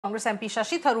Congress MP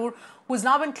Shashi Tharoor, who's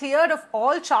now been cleared of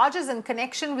all charges in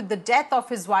connection with the death of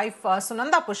his wife,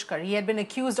 Sunanda Pushkar. He had been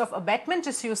accused of abetment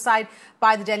to suicide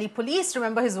by the Delhi police.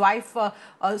 Remember, his wife,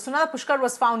 Sunanda Pushkar,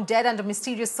 was found dead under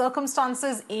mysterious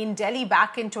circumstances in Delhi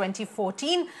back in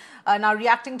 2014. Now,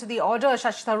 reacting to the order,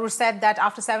 Shashi Tharoor said that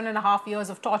after 7.5 years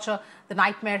of torture, the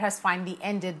nightmare has finally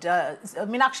ended.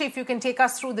 Meenakshi, if you can take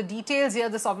us through the details here,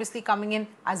 this obviously coming in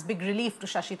as big relief to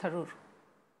Shashi Tharoor.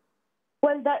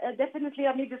 Well, definitely,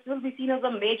 I mean, this will be seen as a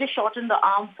major shot in the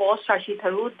arm for Shashi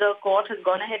Tharoor. The court has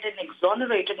gone ahead and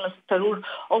exonerated Mr. Tharoor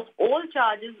of all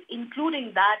charges,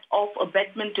 including that of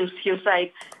abetment to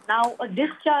suicide. Now, a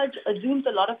discharge assumes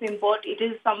a lot of import. It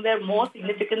is somewhere more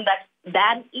significant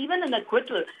than even an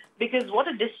acquittal, because what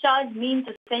a discharge means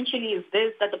essentially is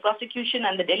this, that the prosecution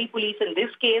and the Delhi police in this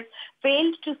case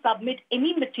failed to submit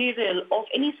any material of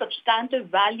any substantive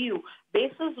value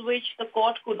basis which the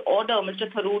court could order Mr.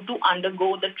 Tharoor to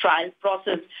undergo the trial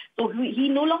process. So he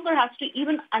no longer has to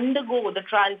even undergo the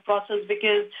trial process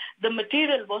because the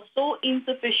material was so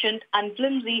insufficient and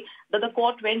flimsy that the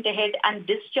court went ahead and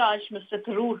discharged Mr.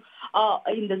 Tharoor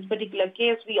in this particular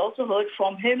case. We also heard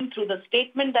from him through the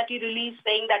statement that he released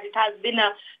saying that it has been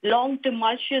a long,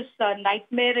 tumultuous,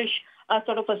 nightmarish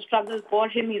sort of a struggle for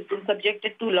him. He's been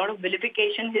subjected to a lot of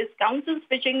vilification. His counsel's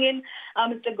pitching in,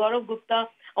 Mr. Gaurav Gupta,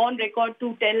 on record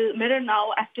to tell Mirror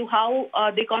Now as to how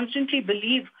they constantly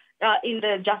believe in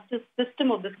the justice system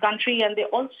of this country, and they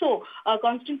also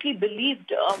constantly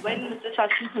believed when Mr.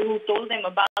 Shashi Tharoor told them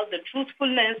about the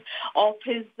truthfulness of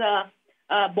his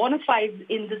bona fides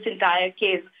in this entire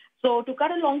case. So to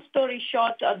cut a long story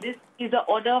short, this is an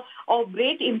order of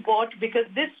great import because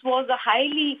this was a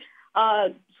highly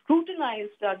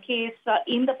scrutinized case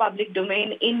in the public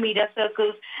domain, in media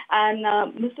circles, and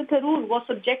Mr. Tharoor was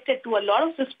subjected to a lot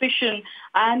of suspicion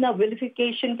and a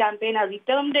vilification campaign, as he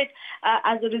termed it,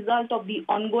 as a result of the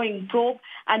ongoing probe.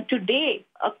 And today,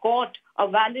 a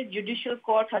valid judicial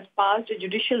court has passed a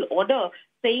judicial order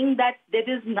saying that there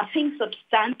is nothing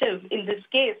substantive in this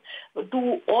case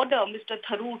to order Mr.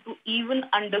 Tharoor to even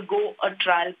undergo a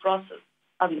trial process.